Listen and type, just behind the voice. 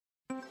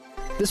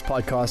This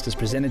podcast is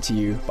presented to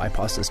you by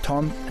Pastors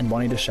Tom and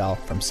Bonnie Deshal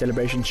from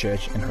Celebration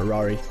Church in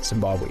Harare,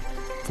 Zimbabwe.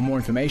 For more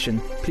information,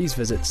 please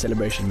visit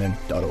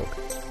celebrationmen.org.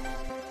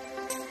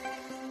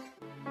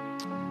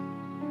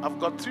 I've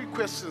got 3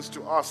 questions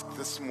to ask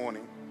this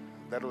morning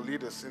that will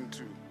lead us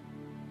into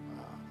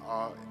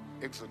our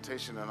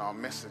exhortation and our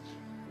message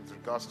with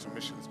regards to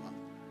Missions Month.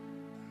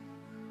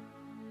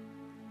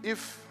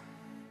 If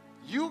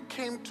you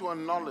came to a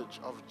knowledge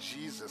of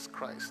Jesus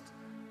Christ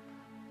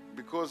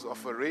because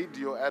of a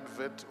radio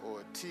advert or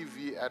a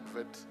TV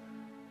advert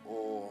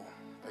or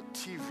a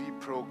TV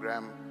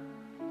program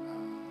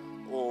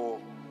or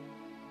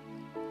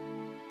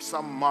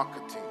some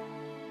marketing,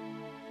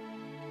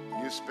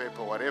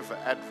 newspaper, whatever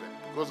advert,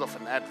 because of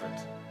an advert,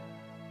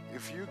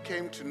 if you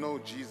came to know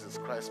Jesus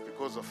Christ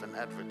because of an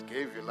advert,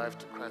 gave your life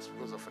to Christ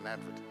because of an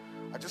advert,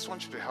 I just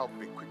want you to help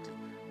me quickly.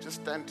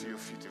 Just stand to your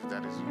feet if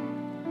that is you.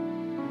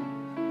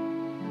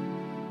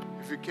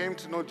 If you came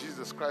to know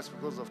Jesus Christ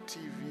because of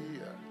TV,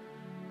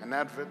 an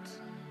advert,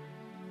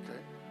 okay,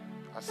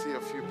 I see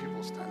a few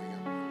people standing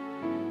up.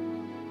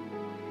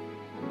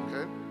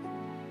 Okay?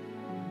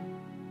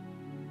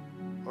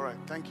 All right,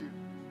 thank you.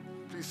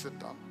 Please sit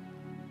down.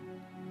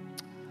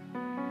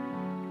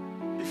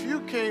 If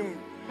you came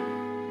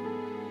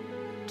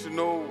to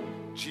know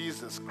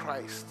Jesus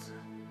Christ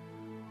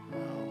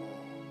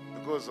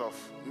because of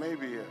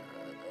maybe a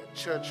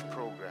church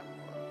program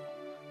or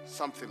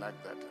something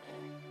like that,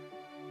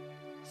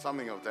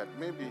 something of that,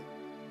 maybe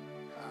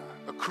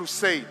a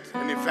crusade,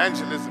 an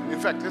evangelism. In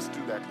fact, let's do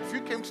that. If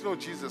you came to know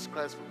Jesus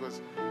Christ because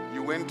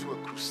you went to a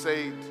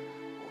crusade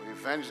or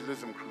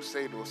evangelism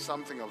crusade or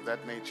something of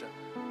that nature,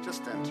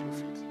 just stand to your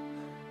feet.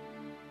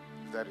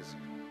 If that is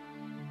you.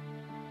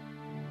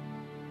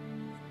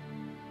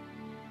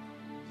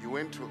 You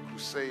went to a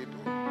crusade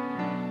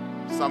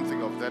or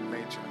something of that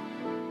nature.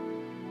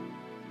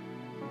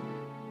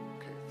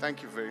 Okay,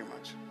 thank you very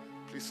much.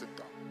 Please sit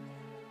down.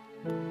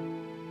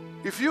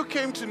 If you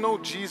came to know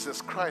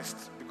Jesus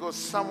Christ because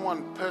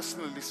someone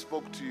personally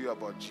spoke to you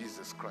about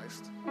Jesus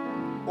Christ,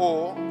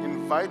 or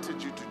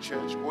invited you to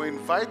church, or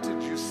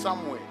invited you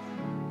somewhere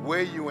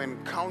where you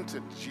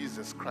encountered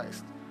Jesus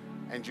Christ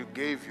and you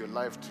gave your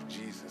life to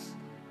Jesus,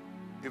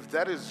 if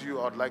that is you,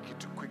 I'd like you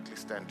to quickly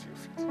stand to your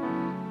feet.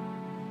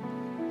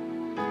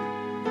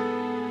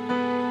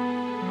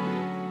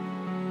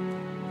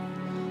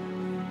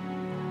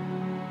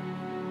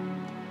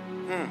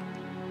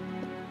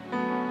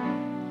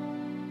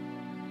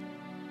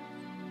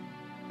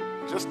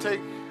 Just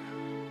take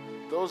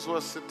those who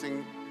are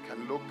sitting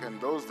can look, and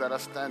those that are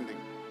standing,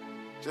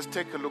 just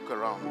take a look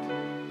around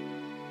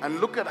and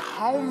look at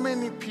how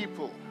many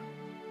people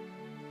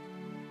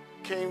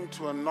came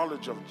to a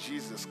knowledge of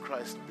Jesus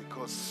Christ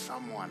because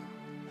someone,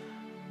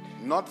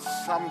 not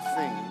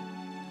something,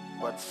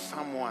 but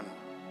someone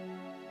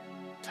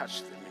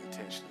touched them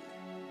intentionally.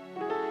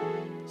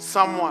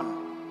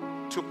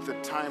 Someone took the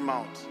time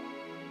out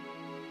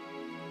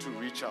to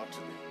reach out to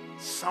them.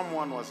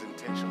 Someone was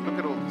intentional. Look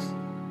at all this.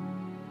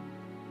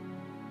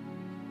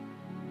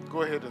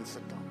 Go ahead and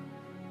sit down.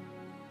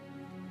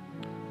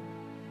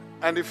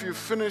 And if you've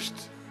finished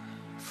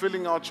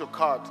filling out your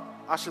card,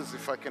 ushers,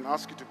 if I can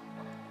ask you to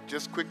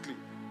just quickly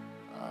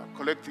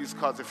collect these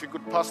cards. If you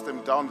could pass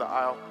them down the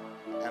aisle,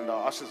 and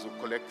our ushers will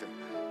collect them.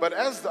 But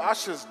as the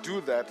ushers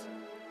do that,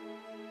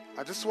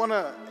 I just want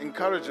to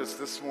encourage us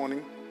this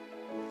morning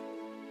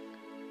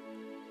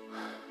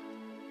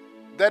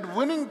that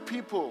winning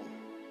people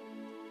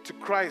to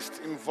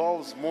Christ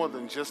involves more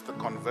than just the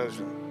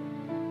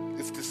conversion.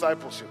 It's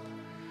discipleship,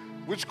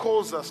 which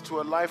calls us to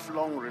a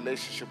lifelong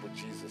relationship with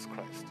Jesus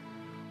Christ.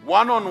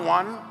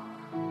 One-on-one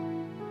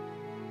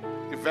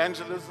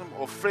evangelism,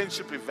 or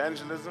friendship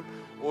evangelism,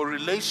 or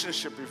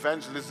relationship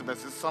evangelism,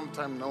 as it's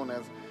sometimes known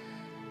as,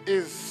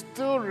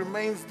 still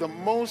remains the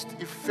most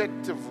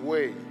effective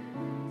way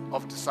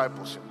of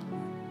discipleship.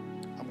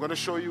 I'm going to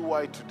show you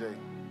why today.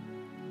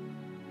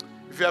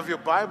 If you have your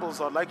Bibles,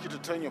 I'd like you to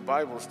turn your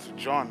Bibles to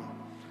John.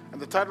 And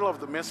the title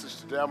of the message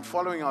today, I'm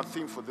following our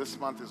theme for this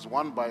month, is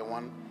One by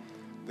One,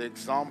 the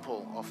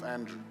example of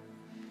Andrew.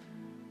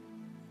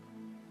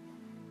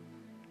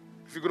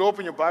 If you could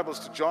open your Bibles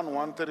to John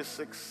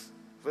 1:36,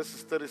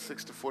 verses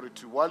 36 to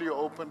 42. While you're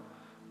open,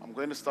 I'm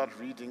going to start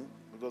reading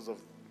because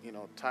of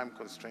time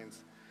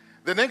constraints.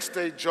 The next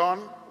day,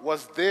 John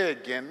was there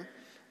again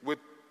with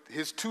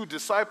his 2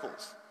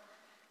 disciples.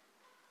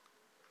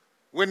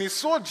 When he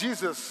saw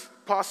Jesus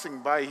passing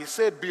by, he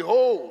said,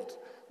 "Behold,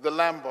 the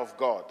Lamb of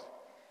God."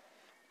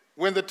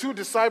 When the 2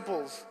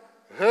 disciples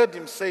heard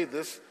him say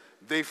this,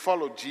 they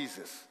followed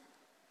Jesus.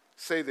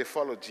 Say they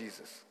followed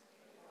Jesus.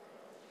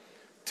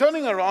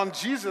 Turning around,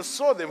 Jesus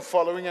saw them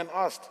following and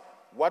asked,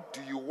 "What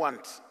do you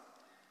want?"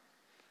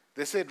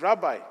 They said,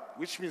 "Rabbi,"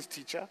 which means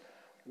teacher,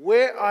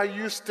 "where are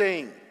you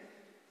staying?"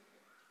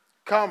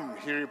 "Come,"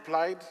 he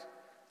replied,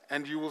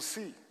 "and you will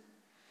see."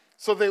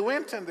 So they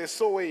went and they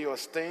saw where he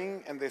was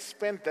staying, and they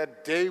spent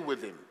that day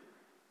with him.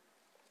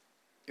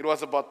 It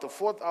was about the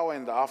 4th hour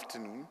in the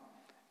afternoon.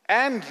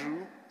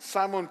 Andrew,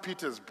 Simon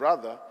Peter's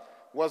brother,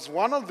 was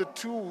one of the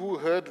two who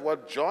heard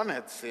what John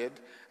had said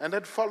and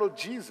had followed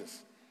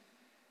Jesus.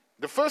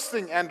 The first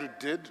thing Andrew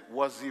did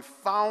was he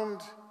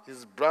found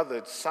his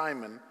brother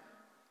Simon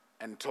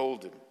and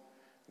told him,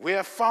 "We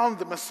have found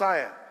the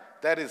Messiah,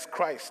 that is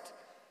Christ."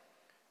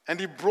 And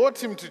he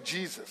brought him to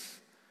Jesus.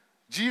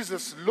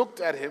 Jesus looked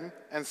at him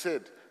and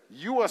said,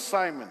 "You are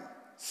Simon,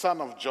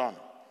 son of John.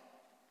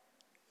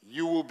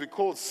 You will be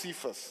called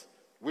Cephas,"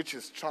 which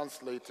is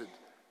translated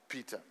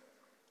Peter.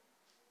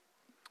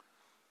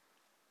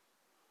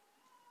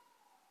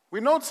 We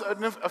note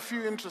a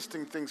few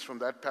interesting things from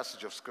that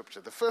passage of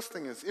Scripture. The first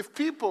thing is, if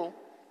people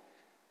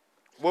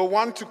were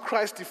won to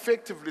Christ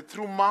effectively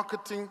through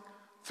marketing,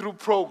 through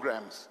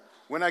programs,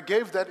 when I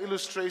gave that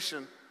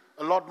illustration,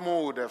 a lot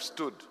more would have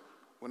stood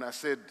when I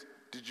said,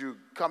 did you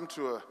come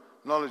to a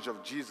knowledge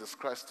of Jesus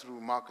Christ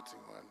through marketing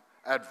or an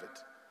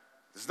advert?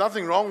 There's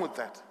nothing wrong with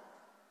that.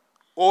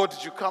 Or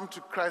did you come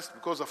to Christ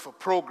because of a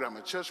program,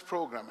 a church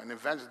program, an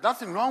evangelism?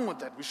 Nothing wrong with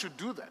that. We should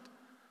do that.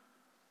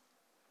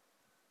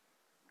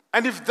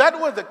 And if that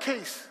were the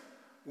case,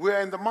 we're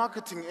in the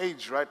marketing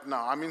age right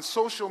now. I mean,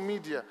 social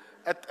media,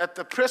 at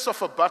the press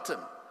of a button,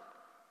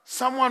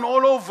 someone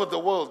all over the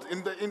world,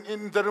 in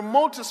the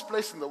remotest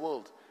place in the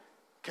world,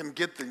 can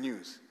get the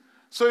news.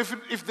 So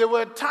if there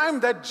were a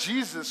time that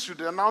Jesus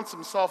should announce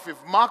himself, if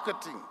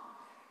marketing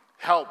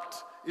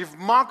helped, if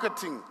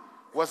marketing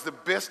was the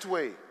best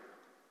way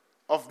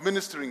of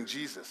ministering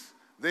Jesus,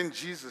 then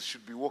Jesus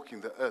should be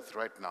walking the earth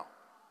right now.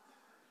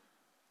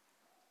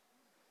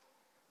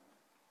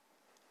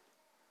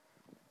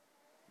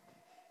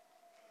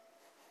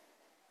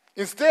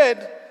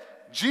 Instead,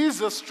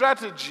 Jesus'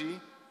 strategy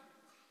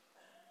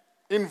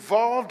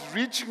involved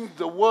reaching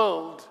the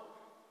world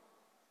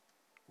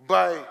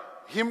by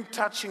him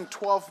touching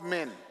 12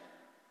 men.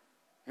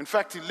 In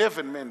fact,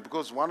 11 men,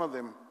 because one of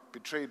them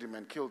betrayed him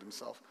and killed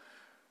himself.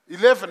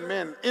 11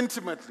 men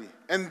intimately,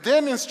 and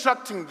then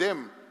instructing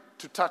them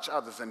to touch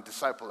others and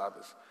disciple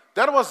others.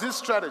 That was his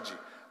strategy.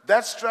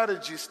 That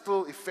strategy is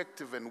still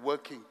effective and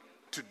working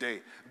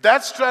today.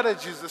 That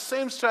strategy is the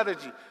same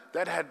strategy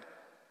that had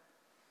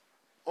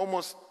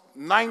almost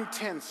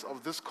 9/10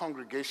 of this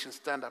congregation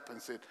stand up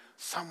and said,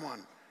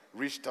 someone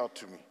reached out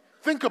to me.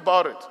 Think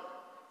about it.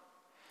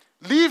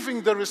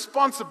 Leaving the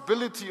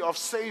responsibility of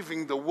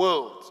saving the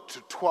world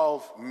to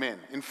 12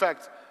 men. In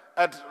fact,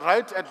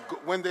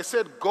 when they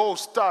said go,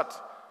 start,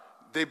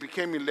 they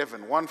became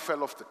 11. One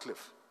fell off the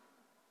cliff.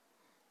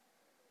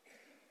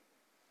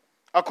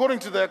 According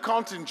to the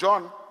account in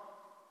John,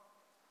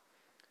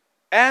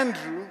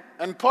 Andrew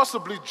and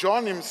possibly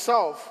John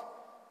himself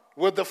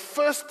were the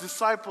first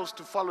disciples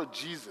to follow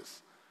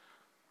Jesus.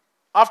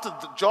 After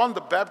John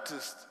the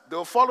Baptist, they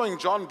were following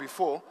John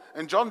before,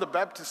 and John the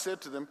Baptist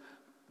said to them,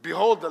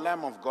 "Behold the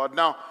Lamb of God."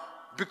 Now,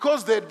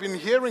 because they had been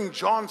hearing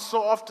John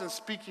so often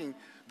speaking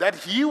that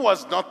he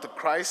was not the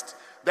Christ,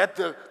 that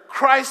the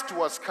Christ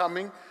was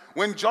coming,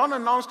 when John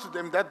announced to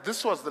them that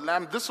this was the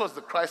Lamb, this was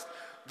the Christ,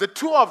 the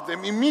two of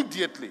them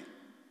immediately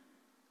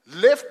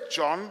left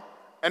John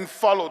and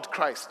followed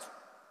Christ.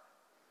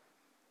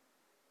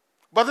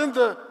 But then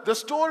the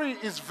story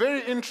is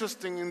very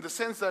interesting in the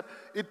sense that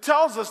it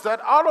tells us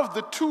that out of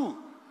the two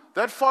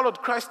that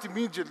followed Christ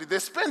immediately, they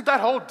spent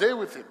that whole day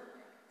with him.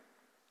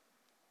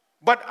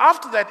 But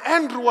after that,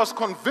 Andrew was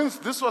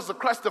convinced this was the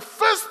Christ. The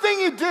first thing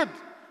he did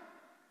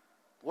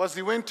was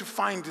he went to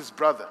find his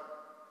brother.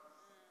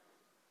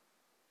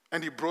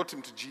 And he brought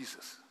him to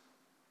Jesus.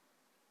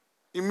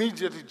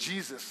 Immediately,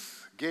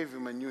 Jesus gave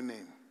him a new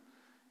name.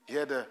 He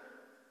had a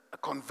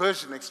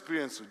conversion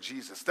experience with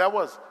Jesus. That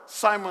was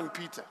Simon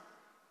Peter.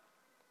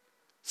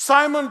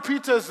 Simon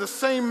Peter is the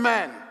same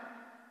man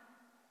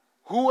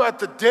who at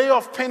the day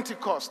of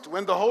Pentecost,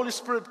 when the Holy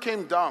Spirit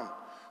came down,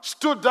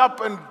 stood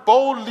up and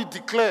boldly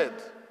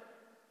declared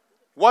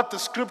what the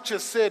scripture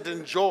said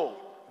in Joel,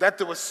 that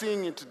they were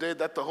seeing it today,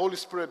 that the Holy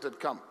Spirit had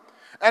come.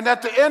 And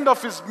at the end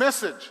of his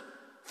message,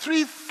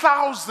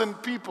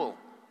 3,000 people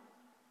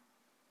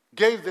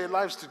gave their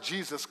lives to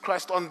Jesus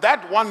Christ on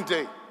that one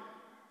day.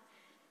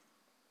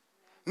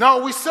 Now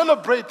we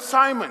celebrate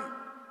Simon,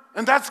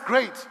 and that's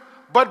great.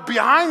 But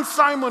behind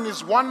Simon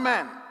is one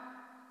man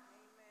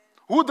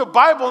who the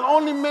Bible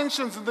only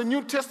mentions in the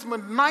New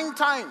Testament 9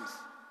 times.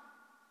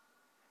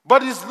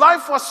 But his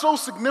life was so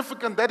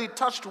significant that he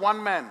touched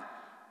one man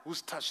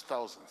who's touched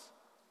thousands.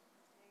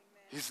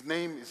 His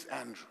name is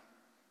Andrew.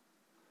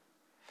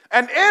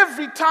 And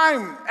every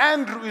time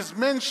Andrew is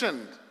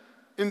mentioned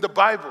in the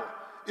Bible,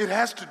 it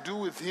has to do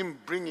with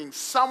him bringing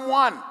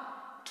someone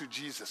to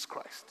Jesus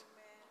Christ.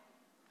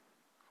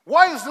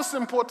 Why is this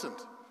important?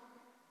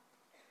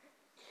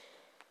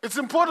 It's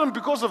important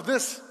because of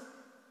this.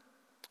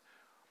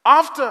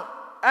 After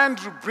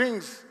Andrew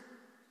brings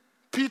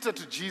Peter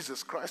to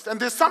Jesus Christ, and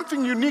there's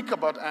something unique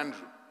about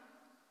Andrew.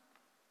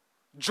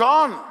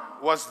 John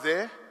was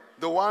there,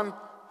 the one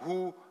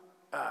who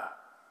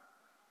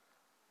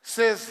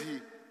says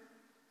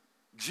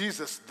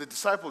the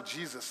disciple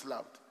Jesus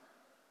loved,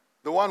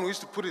 the one who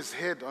used to put his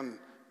head on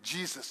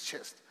Jesus'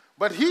 chest.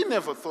 But he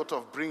never thought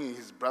of bringing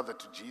his brother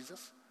to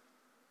Jesus.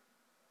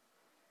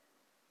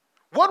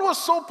 What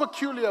was so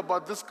peculiar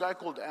about this guy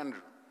called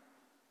Andrew?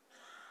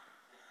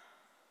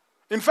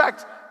 In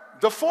fact,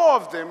 the four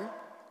of them,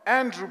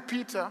 Andrew,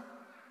 Peter,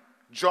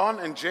 John,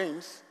 and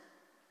James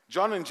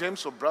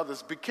were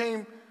brothers,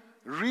 became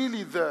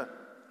really the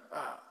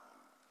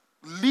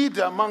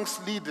leader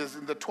amongst leaders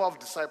in the 12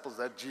 disciples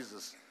that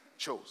Jesus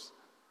chose.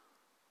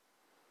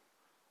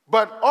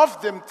 But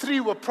of them,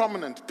 3 were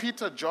prominent: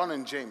 Peter, John,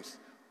 and James.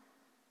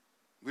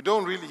 We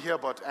don't really hear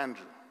about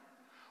Andrew.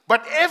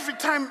 But every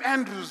time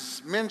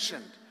Andrew's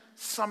mentioned,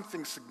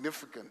 something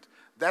significant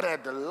that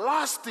had a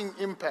lasting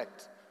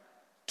impact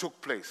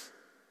took place.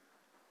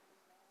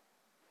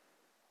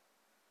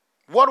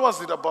 What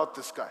was it about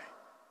this guy?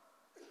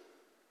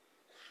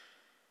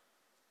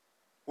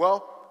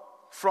 Well,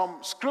 from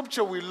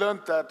scripture we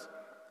learned that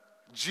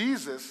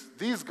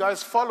these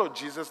guys followed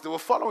Jesus. They were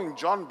following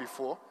John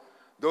before.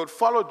 They would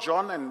follow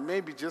John and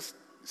maybe just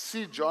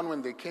see John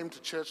when they came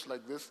to church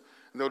like this,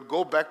 and they would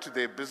go back to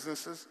their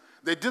businesses.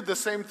 They did the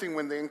same thing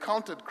when they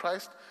encountered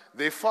Christ.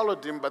 They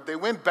followed him, but they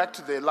went back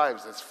to their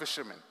lives as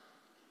fishermen.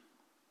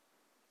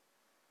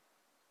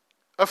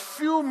 A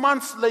few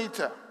months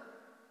later,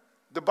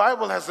 the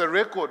Bible has a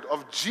record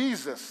of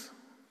Jesus,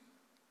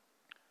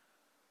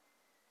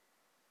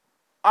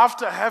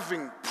 after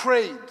having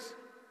prayed,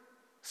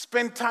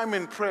 spent time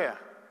in prayer.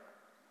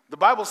 The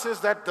Bible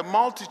says that the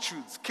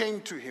multitudes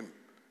came to him.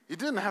 He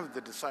didn't have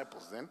the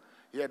disciples then.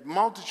 He had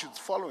multitudes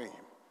following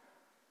him.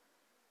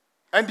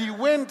 And he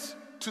went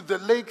to the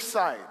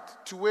lakeside,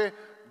 to where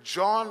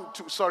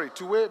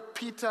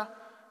Peter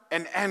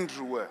and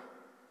Andrew were.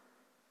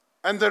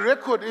 And the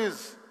record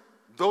is,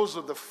 those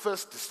are the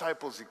first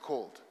disciples he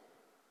called.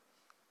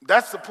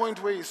 That's the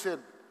point where he he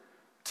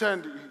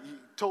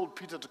told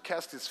Peter to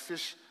cast his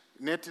fish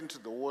net into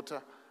the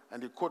water,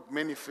 and he caught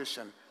many fish,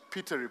 and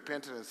Peter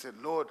repented and said,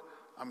 "Lord,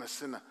 I'm a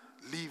sinner,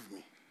 leave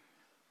me."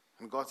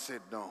 And God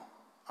said, "No,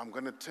 I'm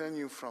going to turn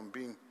you from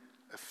being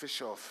a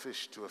fisher of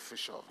fish to a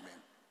fisher of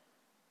men."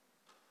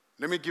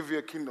 Let me give you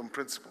a kingdom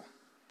principle.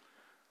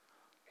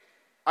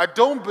 I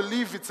don't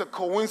believe it's a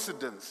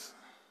coincidence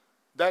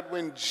that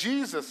when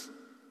Jesus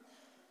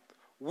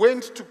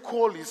went to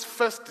call his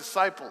first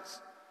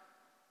disciples,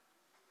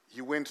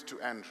 he went to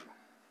Andrew.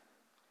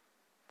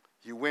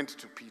 He went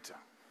to Peter.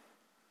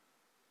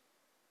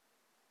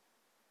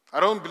 I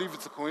don't believe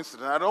it's a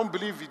coincidence. I don't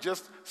believe he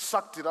just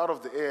sucked it out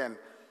of the air. And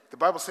the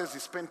Bible says he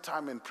spent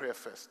time in prayer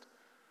first.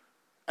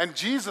 And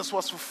Jesus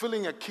was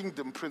fulfilling a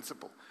kingdom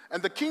principle.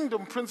 And the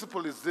kingdom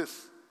principle is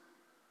this: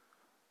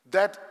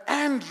 that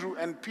Andrew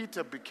and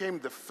Peter became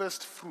the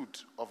first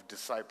fruit of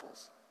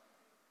disciples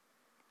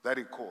that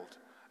he called.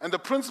 And the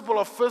principle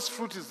of first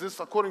fruit is this,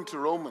 according to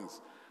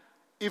Romans: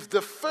 if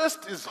the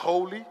first is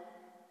holy,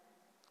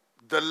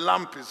 the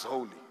lump is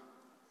holy.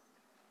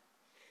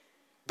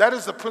 That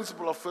is the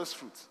principle of first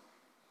fruits.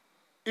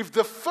 If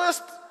the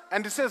first,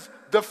 and it says,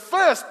 the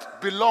first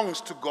belongs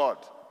to God.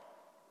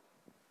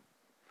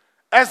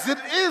 As it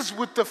is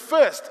with the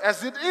first,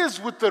 as it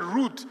is with the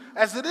root,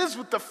 as it is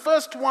with the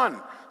first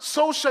one,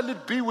 so shall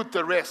it be with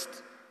the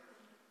rest.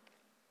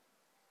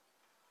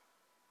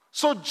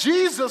 So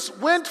Jesus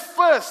went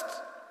first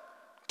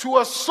to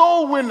a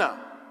soul winner,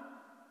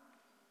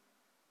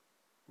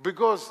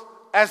 because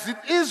as it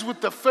is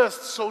with the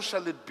first, so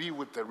shall it be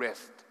with the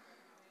rest.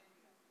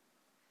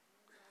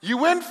 He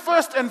went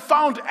first and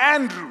found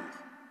Andrew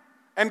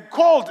and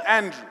called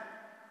Andrew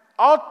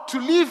out to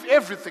leave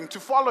everything to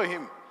follow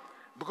him,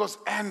 because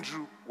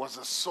Andrew was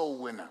a soul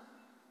winner.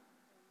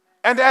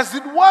 And as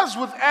it was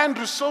with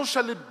Andrew, so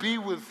shall it be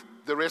with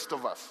the rest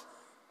of us.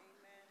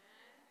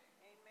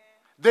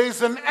 There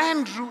is an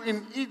Andrew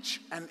in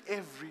each and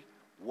every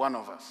one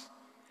of us.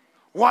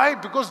 Why?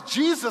 Because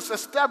Jesus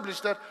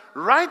established that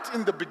right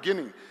in the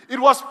beginning. It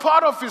was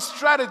part of his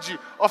strategy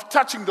of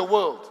touching the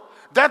world,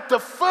 that the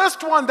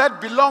first one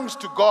that belongs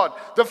to God,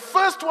 the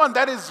first one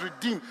that is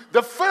redeemed,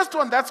 the first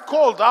one that's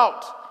called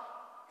out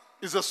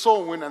is a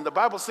soul winner. And the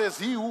Bible says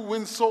he who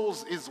wins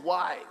souls is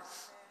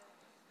wise.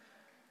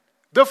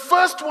 The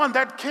first one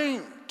that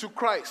came to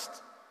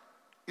Christ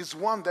is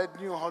one that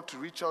knew how to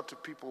reach out to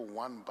people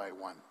one by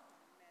one.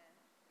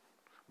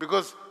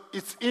 Because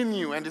it's in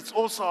you, and it's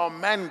also our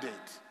mandate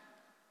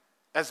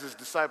as his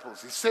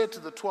disciples. He said to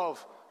the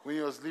 12 when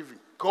he was leaving,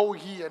 "Go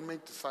ye and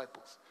make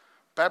disciples,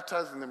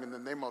 baptizing them in the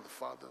name of the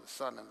Father, the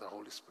Son, and the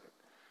Holy Spirit,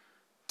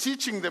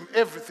 teaching them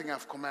everything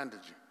I've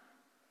commanded you."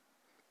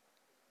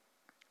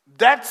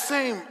 That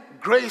same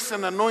grace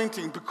and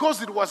anointing,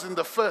 because it was in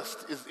the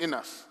first, is in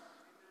us.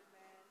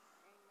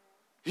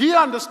 He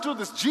understood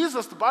this.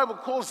 Jesus, the Bible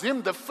calls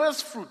him the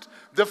first fruit,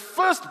 the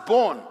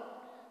firstborn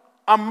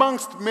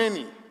amongst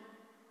many,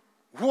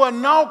 who are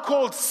now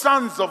called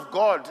sons of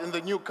God in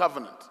the new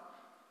covenant.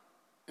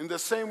 In the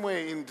same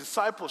way, in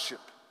discipleship,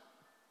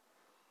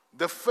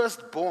 the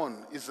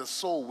firstborn is a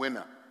soul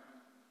winner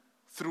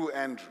through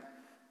Andrew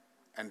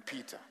and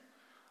Peter,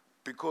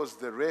 because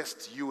the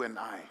rest, you and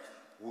I,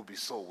 will be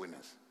soul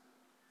winners.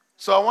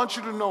 So I want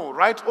you to know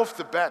right off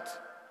the bat,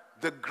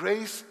 the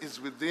grace is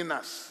within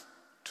us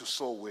to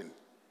soul win.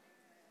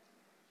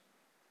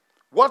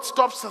 What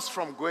stops us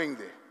from going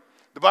there?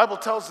 The Bible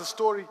tells the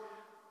story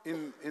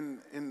in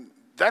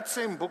that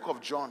same book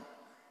of John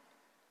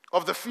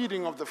of the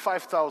feeding of the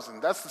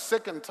 5,000. That's the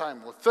second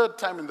time or third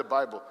time in the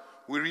Bible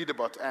we read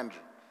about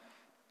Andrew.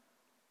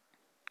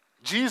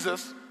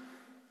 Jesus,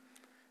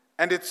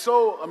 and it's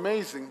so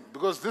amazing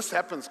because this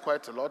happens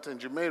quite a lot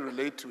and you may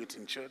relate to it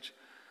in church.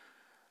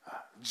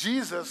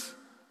 Jesus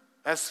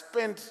has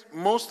spent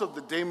most of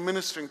the day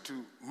ministering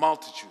to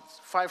multitudes,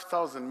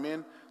 5,000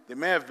 men. There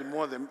may have been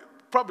more than,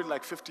 probably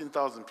like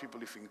 15,000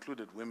 people if you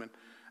included women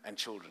and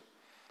children.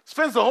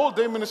 Spends the whole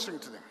day ministering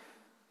to them.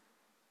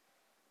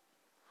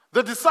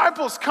 The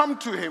disciples come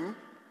to him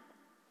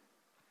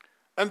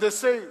and they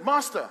say,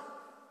 Master,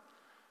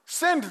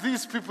 send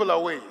these people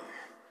away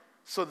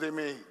so they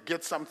may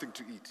get something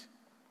to eat.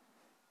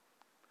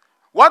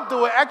 What they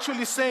were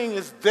actually saying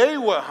is they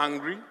were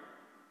hungry.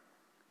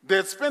 They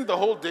had spent the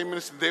whole day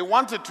ministering. They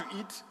wanted to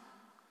eat.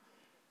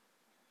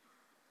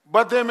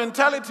 But their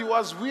mentality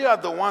was, we are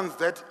the ones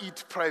that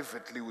eat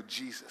privately with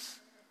Jesus.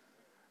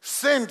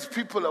 Send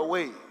people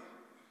away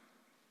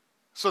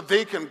so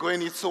they can go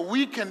and eat, so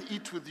we can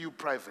eat with you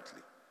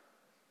privately.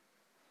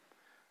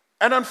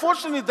 And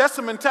unfortunately, that's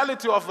the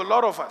mentality of a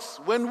lot of us.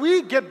 When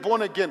we get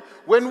born again,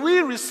 when we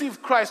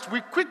receive Christ,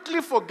 we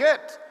quickly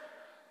forget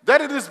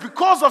that it is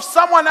because of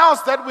someone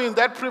else that we're in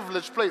that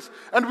privileged place.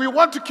 And we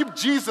want to keep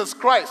Jesus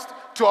Christ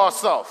to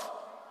ourselves.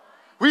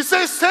 We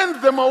say,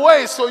 send them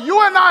away so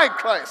you and I,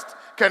 Christ,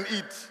 can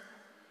eat.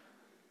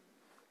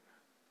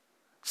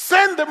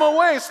 Send them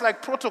away. It's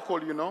like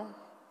protocol, you know.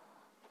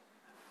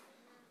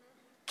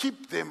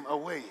 Keep them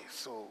away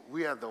so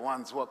we are the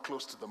ones who are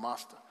close to the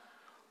Master.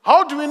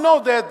 How do we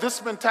know that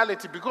this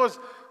mentality? Because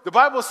the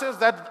Bible says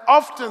that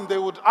often they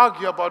would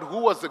argue about who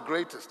was the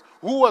greatest,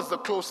 who was the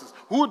closest,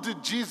 who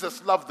did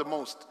Jesus love the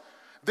most.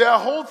 Their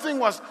whole thing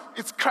was,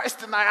 it's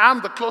Christ and I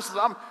am the closest.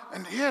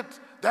 And yet,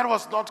 that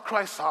was not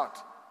Christ's heart.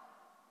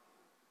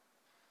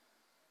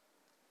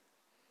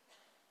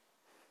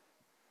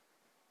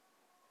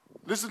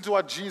 Listen to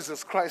what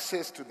Jesus Christ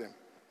says to them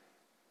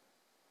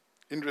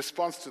in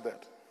response to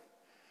that.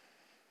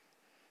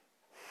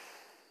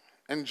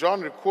 And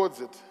John records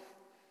it.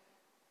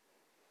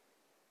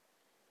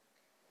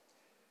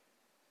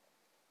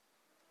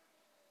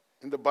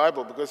 In the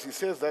Bible, because he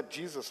says that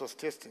Jesus was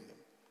testing them.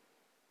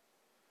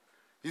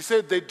 He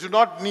said, they do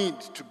not need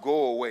to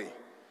go away.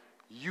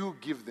 You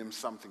give them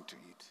something to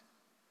eat.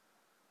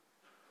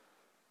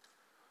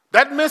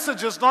 That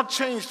message has not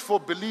changed for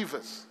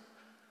believers.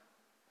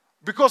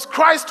 Because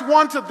Christ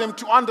wanted them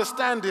to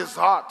understand his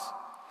heart.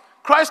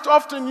 Christ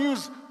often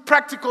used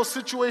practical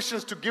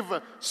situations to give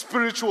a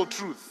spiritual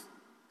truth.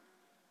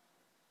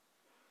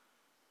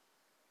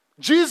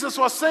 Jesus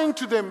was saying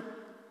to them,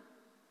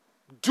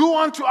 do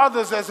unto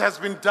others as has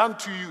been done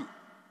to you.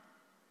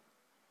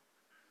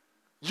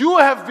 You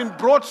have been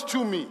brought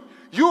to me.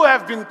 You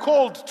have been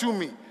called to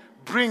me.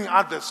 Bring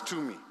others to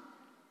me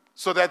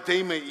so that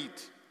they may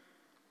eat.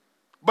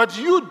 But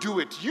you do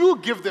it. You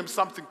give them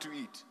something to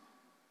eat.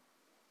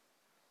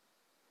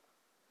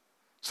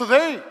 So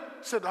they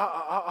said,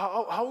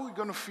 how are we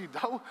going to feed?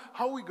 How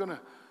are we going to...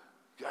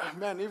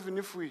 Man, even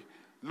if we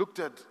looked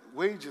at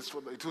wages,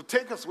 it would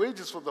take us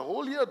wages for the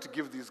whole year to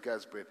give these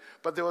guys bread.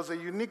 But there was a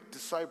unique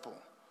disciple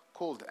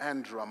called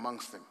Andrew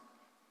amongst them.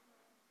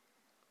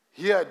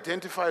 He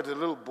identified a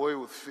little boy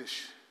with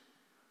fish.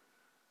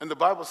 And the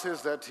Bible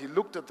says that he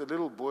looked at the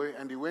little boy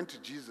and he went to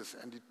Jesus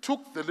and he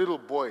took the little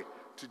boy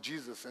to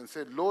Jesus and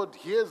said, Lord,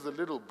 here's the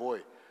little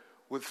boy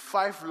with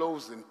 5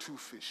 loaves and 2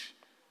 fish.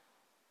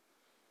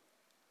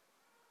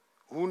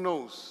 Who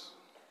knows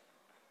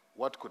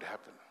what could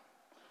happen?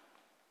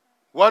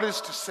 What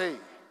is to say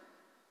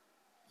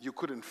you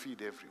couldn't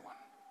feed everyone?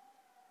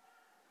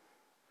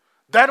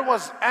 That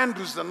was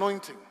Andrew's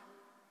anointing.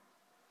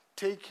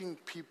 Taking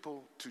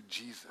people to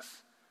Jesus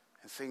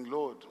and saying,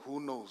 Lord,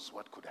 who knows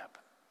what could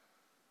happen?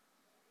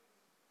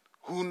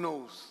 Who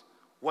knows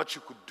what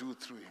you could do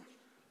through him?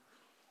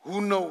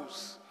 Who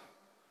knows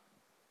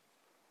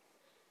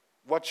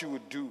what you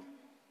would do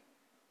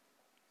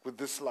with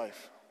this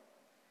life?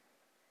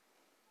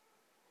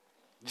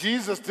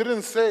 Jesus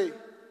didn't say,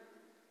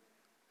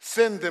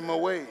 send them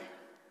away.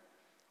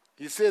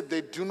 He said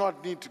they do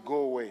not need to go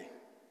away.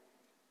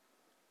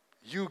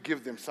 You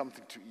give them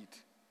something to eat.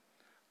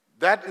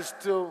 That is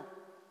still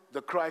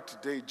the cry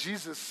today.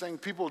 Jesus saying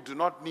people do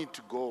not need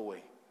to go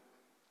away.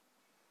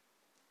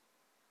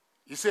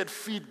 He said,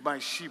 feed my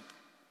sheep.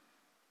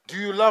 Do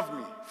you love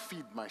me?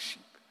 Feed my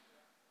sheep.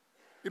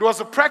 It was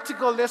a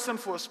practical lesson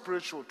for a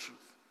spiritual truth.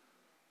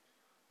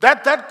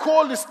 That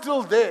call is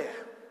still there.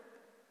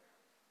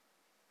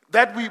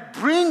 That we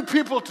bring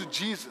people to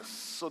Jesus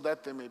so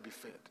that they may be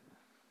fed.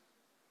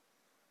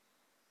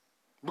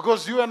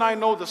 Because you and I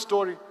know the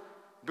story,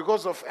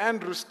 because of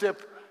Andrew's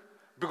step,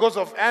 because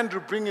of Andrew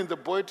bringing the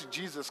boy to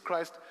Jesus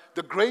Christ,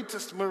 the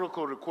greatest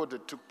miracle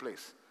recorded took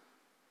place.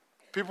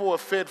 People were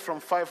fed from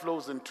 5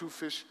 loaves and 2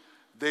 fish.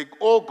 They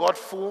all got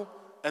full,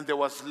 and there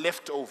was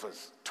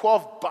leftovers.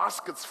 12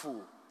 baskets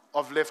full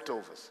of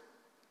leftovers.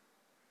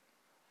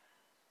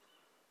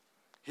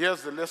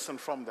 Here's the lesson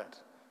from that.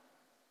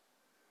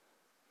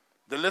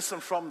 The lesson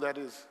from that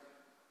is,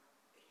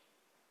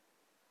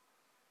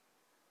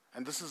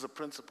 and this is a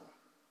principle,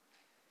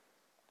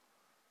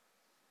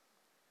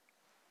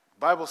 the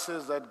Bible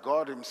says that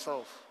God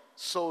himself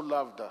so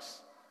loved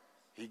us,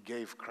 he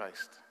gave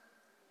Christ.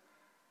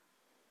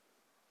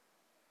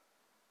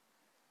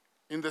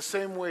 In the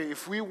same way,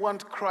 if we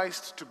want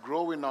Christ to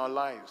grow in our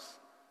lives,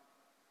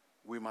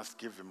 we must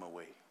give him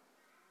away.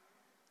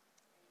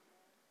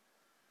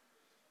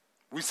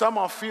 We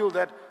somehow feel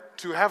that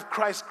to have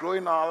Christ grow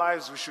in our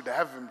lives, we should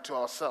have him to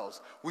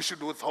ourselves. We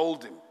should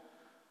withhold him.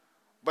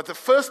 But the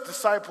first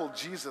disciple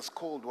Jesus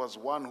called was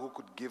one who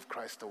could give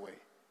Christ away.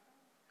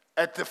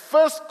 At the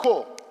first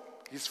call,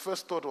 his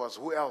first thought was,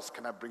 who else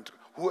can I bring to?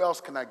 Who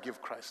else can I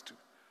give Christ to?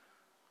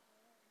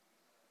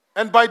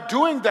 And by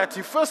doing that,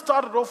 he first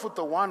started off with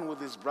the one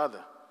with his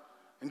brother.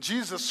 And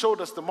Jesus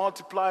showed us the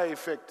multiplier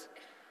effect.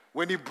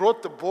 When he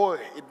brought the boy,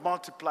 it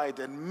multiplied,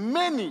 and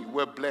many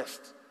were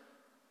blessed.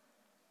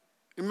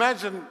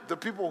 Imagine the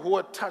people who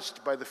were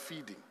touched by the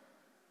feeding.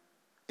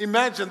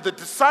 Imagine the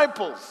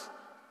disciples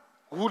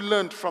who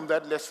learned from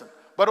that lesson.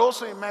 But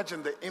also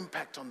imagine the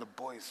impact on the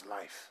boy's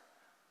life.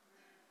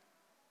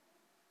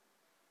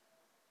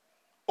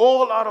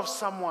 All out of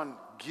someone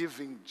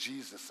giving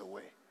Jesus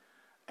away.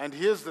 And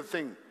here's the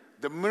thing.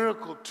 The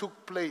miracle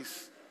took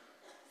place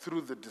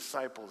through the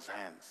disciples'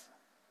 hands.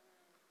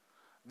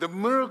 The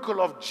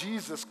miracle of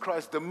Jesus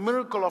Christ, the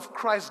miracle of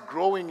Christ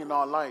growing in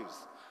our lives,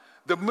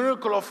 the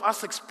miracle of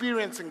us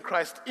experiencing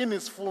Christ in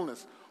his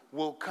fullness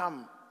will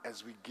come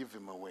as we give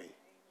him away.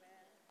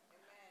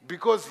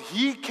 Because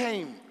he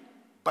came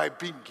by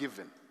being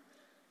given.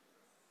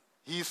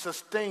 He is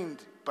sustained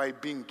by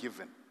being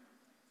given.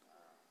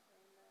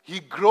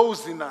 He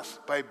grows in us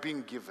by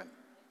being given.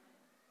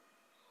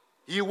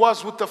 He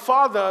was with the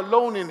Father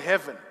alone in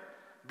heaven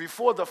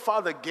before the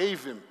Father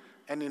gave him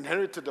and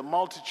inherited a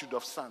multitude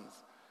of sons.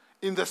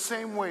 In the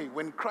same way,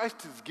 when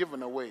Christ is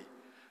given away,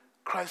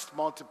 Christ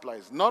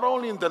multiplies, not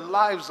only in the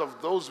lives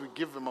of those we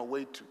give him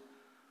away to,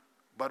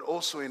 but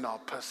also in our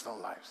personal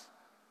lives.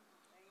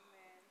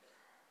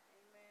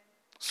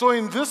 So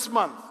in this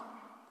month,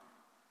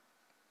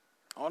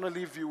 I want to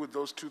leave you with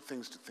those two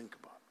things to think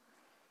about.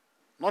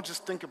 Not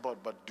just think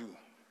about, but do.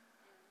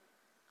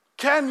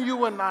 Can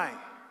you and I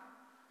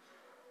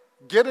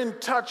get in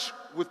touch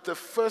with the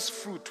first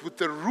fruit, with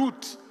the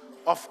root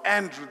of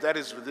Andrew that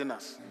is within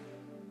us?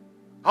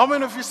 How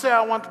many of you say,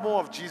 I want more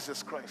of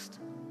Jesus Christ?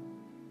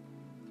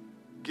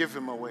 Give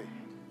him away.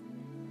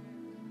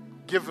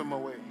 Give him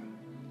away.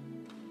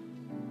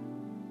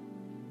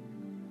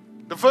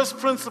 The first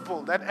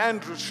principle that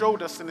Andrew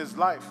showed us in his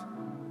life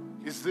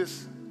is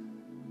this.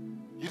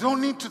 You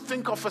don't need to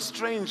think of a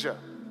stranger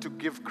to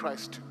give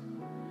Christ to.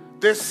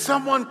 There's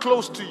someone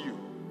close to you.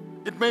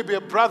 It may be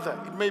a brother,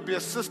 it may be a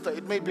sister,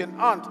 it may be an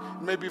aunt,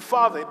 it may be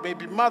father, it may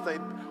be mother,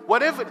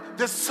 whatever.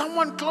 There's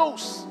someone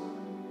close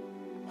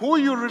who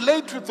you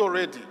relate with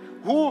already,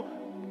 who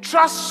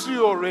trusts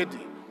you already,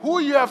 who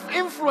you have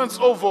influence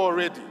over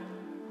already.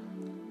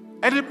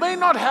 And it may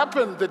not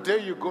happen the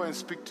day you go and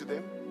speak to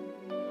them.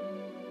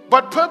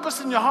 But purpose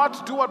in your heart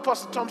to do what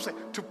Pastor Tom said,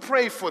 to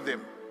pray for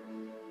them.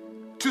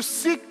 To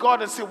seek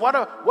God and say, what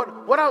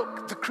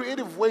are the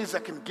creative ways I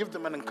can give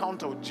them an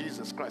encounter with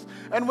Jesus Christ?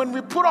 And when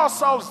we put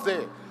ourselves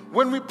there,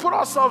 when we put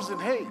ourselves in,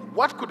 hey,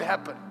 what could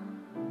happen?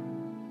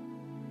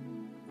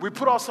 We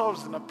put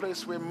ourselves in a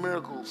place where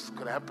miracles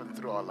could happen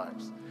through our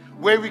lives.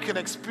 Where we can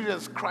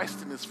experience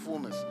Christ in his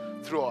fullness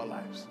through our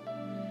lives.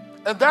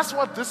 And that's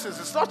what this is.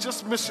 It's not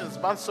just missions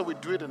month so we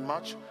do it in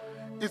March.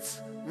 It's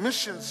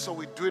missions so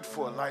we do it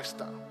for a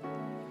lifestyle.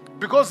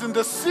 Because in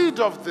the seed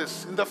of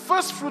this, in the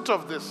first fruit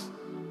of this,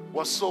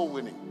 was soul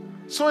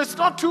winning. So it's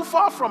not too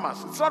far from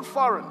us. It's not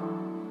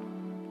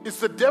foreign. It's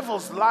the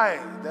devil's lie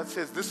that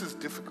says this is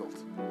difficult.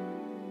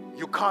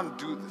 You can't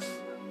do this.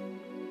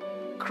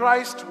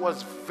 Christ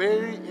was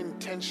very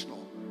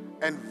intentional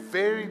and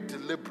very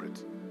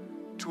deliberate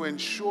to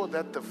ensure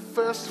that the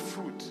first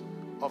fruit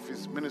of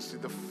his ministry,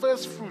 the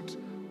first fruit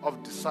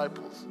of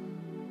disciples,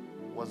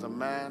 was a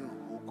man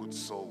who could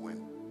soul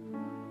win.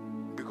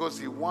 Because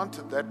he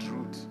wanted that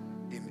root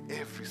in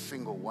every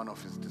single one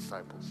of his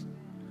disciples.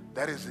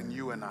 That is in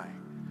you and I.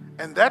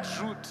 And that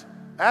root,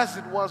 as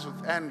it was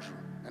with Andrew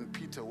and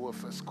Peter who were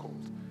first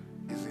called,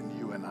 is in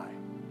you and I.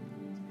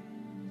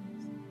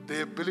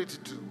 The ability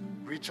to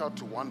reach out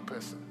to one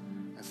person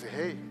and say,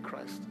 hey,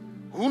 Christ,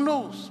 who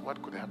knows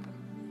what could happen?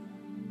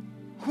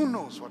 Who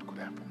knows what could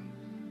happen?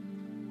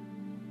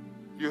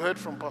 You heard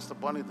from Pastor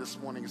Bonnie this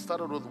morning. It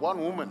started with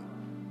one woman,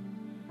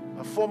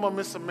 a former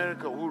Miss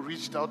America, who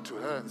reached out to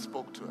her and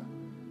spoke to her.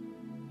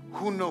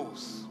 Who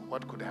knows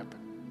what could happen?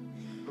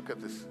 Look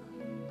at this.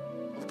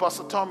 With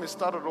Pastor Tom, he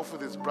started off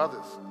with his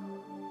brothers,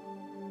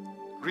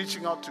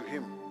 reaching out to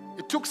him.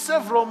 It took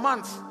several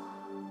months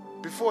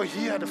before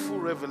he had a full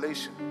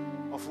revelation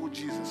of who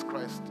Jesus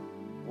Christ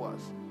was.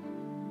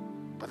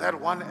 But that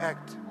one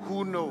act,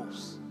 who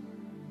knows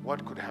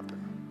what could happen?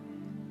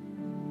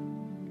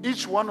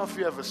 Each one of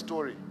you have a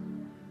story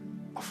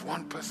of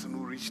one person who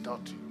reached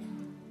out to you,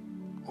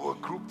 or a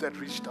group that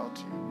reached out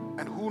to you.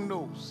 And who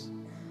knows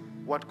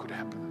what could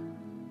happen?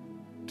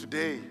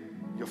 Today,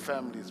 your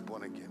family is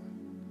born again.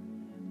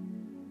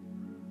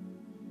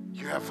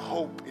 You have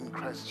hope in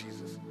Christ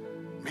Jesus.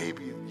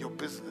 Maybe your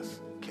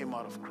business came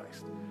out of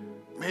Christ.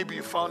 Maybe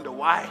you found a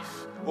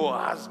wife or a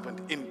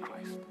husband in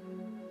Christ.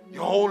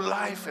 Your whole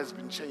life has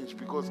been changed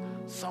because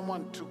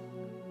someone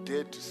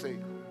dared to say,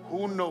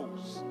 who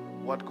knows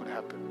what could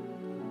happen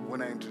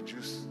when I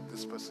introduce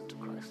this person to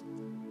Christ?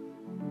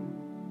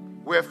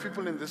 We have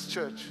people in this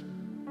church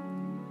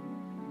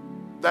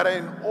that are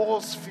in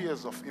all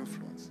spheres of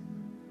influence.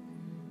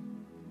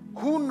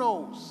 Who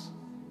knows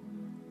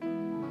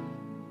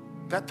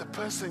that the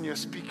person you're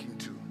speaking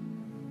to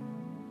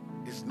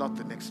is not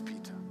the next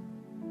Peter,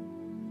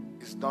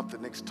 is not the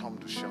next Tom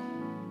Duchamp,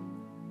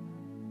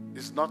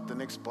 is not the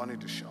next Bonnie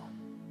Duchamp,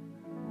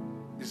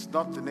 is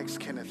not the next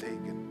Kenneth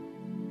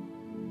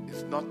Hagin,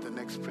 is not the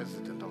next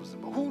president of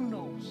Zimbabwe. Who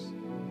knows?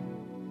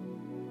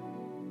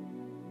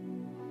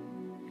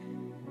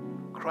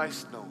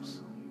 Christ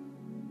knows.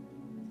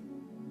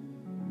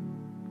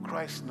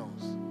 Christ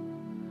knows.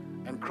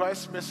 And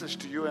Christ's message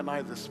to you and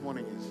I this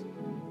morning is,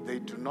 they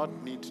do not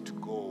need to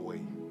go away.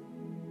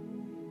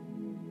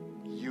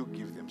 You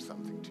give them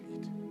something to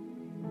eat.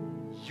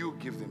 You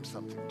give them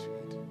something to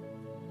eat.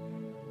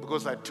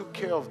 Because I took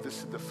care of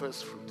this in the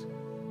first fruit.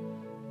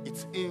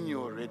 It's in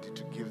you already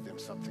to give them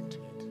something to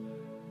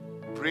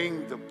eat.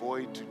 Bring the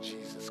boy to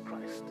Jesus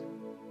Christ.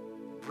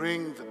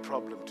 Bring the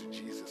problem to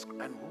Jesus.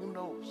 And who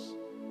knows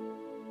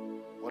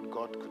what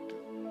God could do.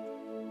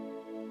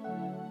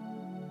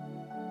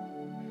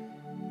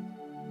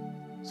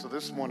 So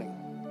this morning,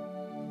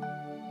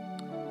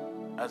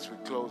 as we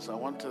close, I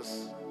want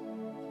us,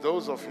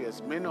 those of you,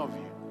 as many of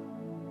you,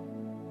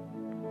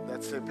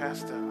 that say,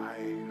 Pastor,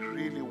 I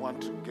really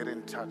want to get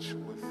in touch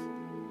with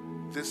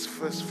this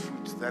first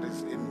fruit that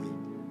is in me.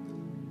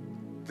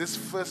 This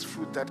first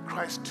fruit that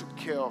Christ took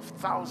care of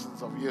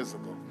thousands of years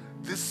ago.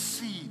 This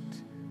seed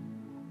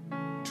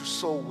to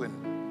sow in.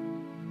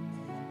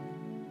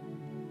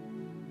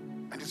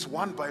 And it's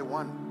one by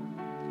one.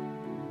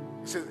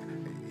 He says,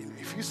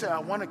 if you say, I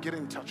want to get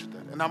in touch with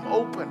that, and I'm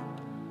open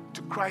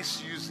to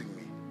Christ using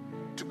me,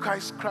 to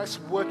Christ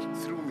working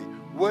through me,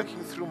 working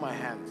through my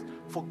hands,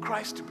 for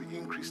Christ to be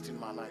increased in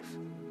my life.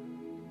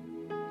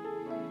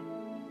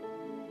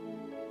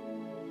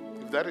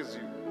 If that is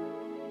you,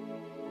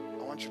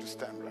 I want you to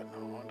stand right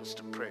now. I want us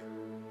to pray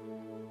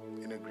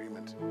in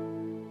agreement.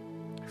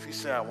 If you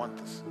say, I want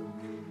this,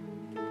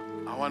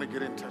 I want to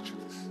get in touch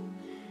with this.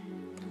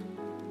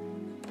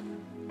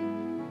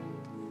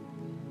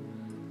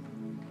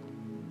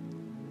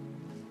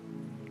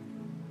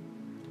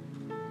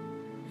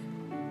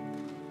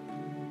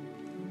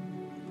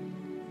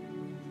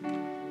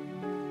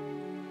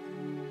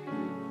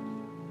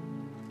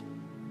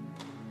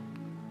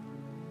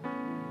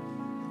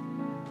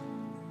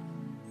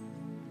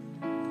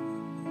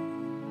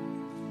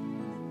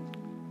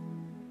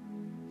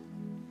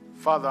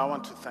 Father, I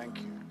want to thank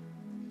you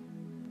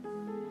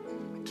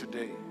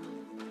today.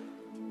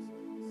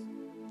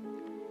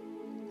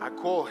 I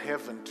call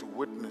heaven to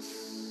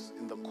witness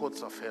in the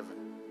courts of heaven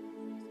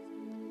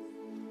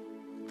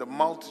the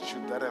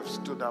multitude that have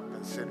stood up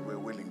and said, we're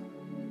willing.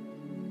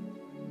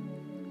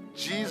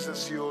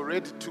 Jesus, you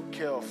already took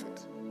care of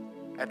it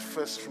at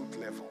first fruit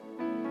level.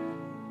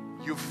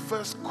 You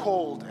first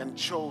called and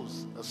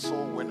chose a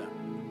soul winner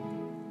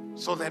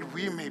so that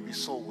we may be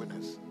soul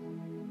winners.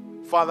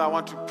 Father, I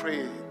want to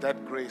pray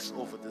that grace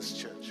over this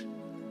church.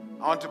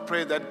 I want to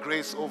pray that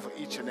grace over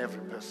each and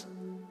every person.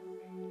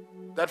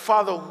 That,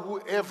 Father,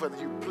 whoever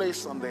you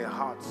place on their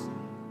hearts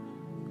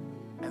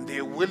and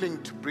they're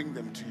willing to bring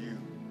them to you,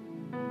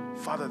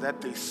 Father,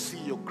 that they see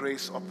your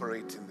grace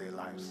operate in their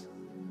lives.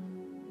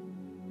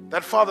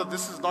 That, Father,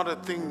 this is not a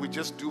thing we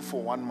just do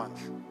for 1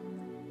 month.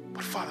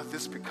 But, Father,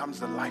 this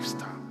becomes a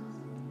lifestyle.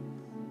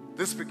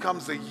 This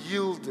becomes a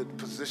yielded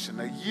position,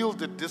 a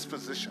yielded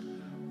disposition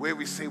where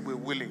we say we're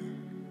willing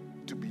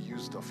to be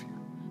used of you.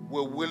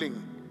 We're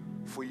willing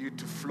for you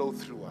to flow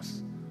through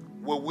us.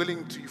 We're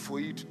willing for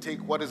you to take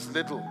what is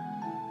little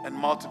and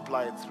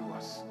multiply it through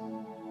us.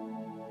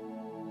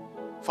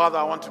 Father,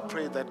 I want to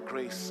pray that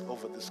grace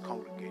over this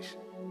congregation.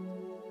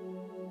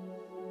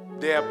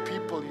 There are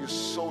people you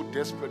so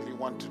desperately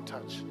want to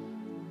touch.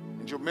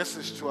 And your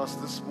message to us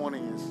this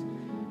morning is,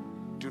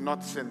 do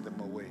not send them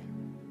away.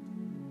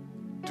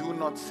 Do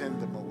not send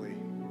them away.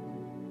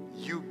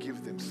 You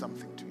give them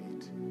something to eat.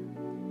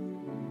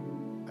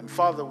 And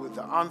Father,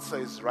 the answer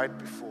is right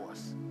before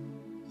us.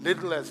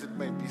 Little as it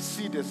may be,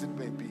 seed as it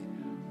may be,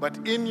 but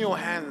in your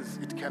hands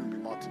it can be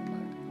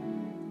multiplied.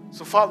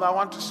 So Father, I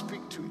want to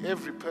speak to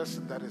every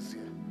person that is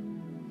here.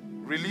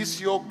 Release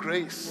your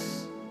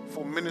grace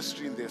for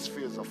ministry in their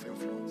spheres of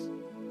influence.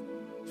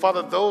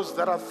 Father, those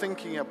that are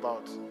thinking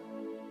about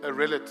a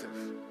relative,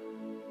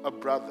 a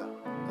brother,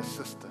 a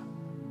sister,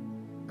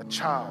 a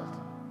child,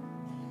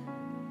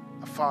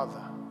 a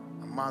father,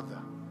 a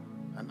mother,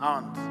 an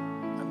aunt,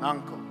 an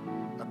uncle,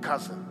 a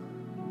cousin,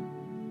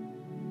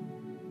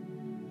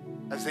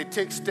 as they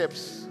take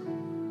steps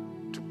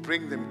to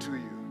bring them to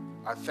you,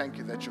 I thank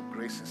you that your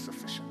grace is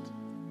sufficient.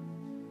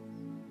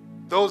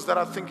 Those that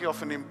are thinking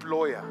of an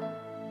employer,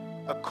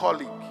 a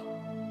colleague,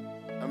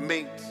 a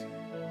mate,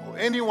 or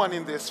anyone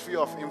in their sphere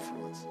of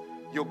influence,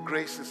 your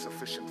grace is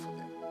sufficient for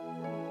them.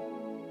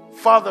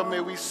 Father, may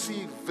we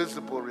see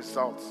visible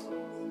results.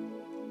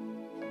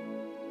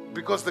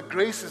 Because the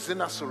grace is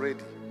in us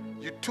already.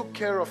 You took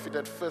care of it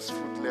at first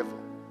fruit level.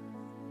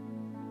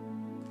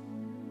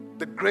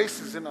 The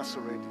grace is in us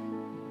already.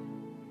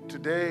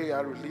 Today,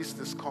 I release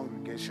this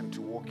congregation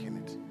to walk in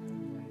it.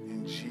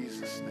 In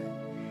Jesus' name.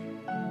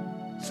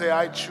 Say,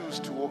 I choose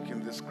to walk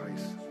in this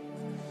grace.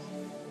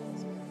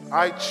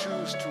 I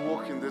choose to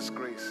walk in this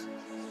grace.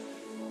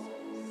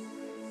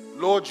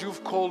 Lord,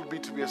 you've called me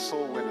to be a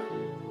soul winner.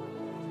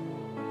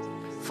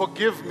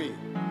 Forgive me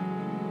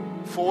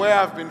for where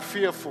I've been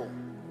fearful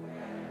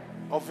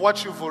of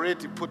what you've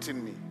already put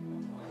in me.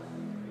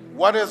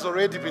 What has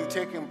already been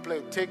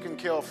taken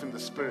care of in the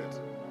Spirit.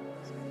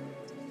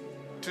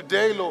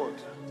 Today, Lord,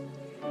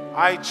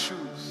 I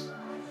choose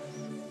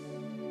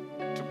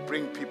to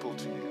bring people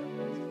to you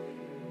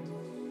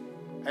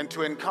and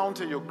to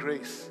encounter your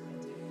grace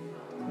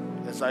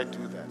as I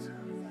do that.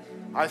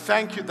 I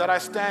thank you that I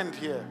stand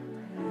here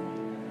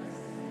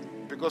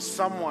because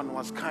someone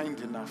was kind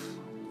enough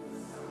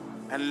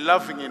and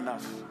loving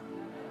enough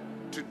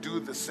to do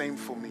the same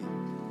for me.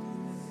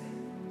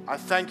 I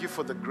thank you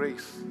for the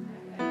grace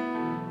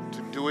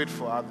to do it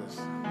for others.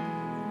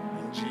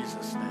 In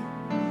Jesus'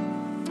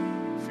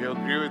 name. If you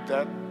agree with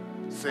that,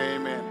 say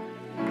amen.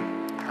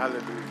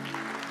 Hallelujah.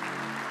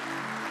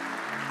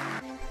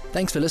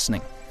 Thanks for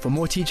listening. For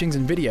more teachings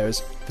and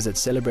videos, visit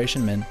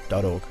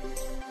celebrationmen.org.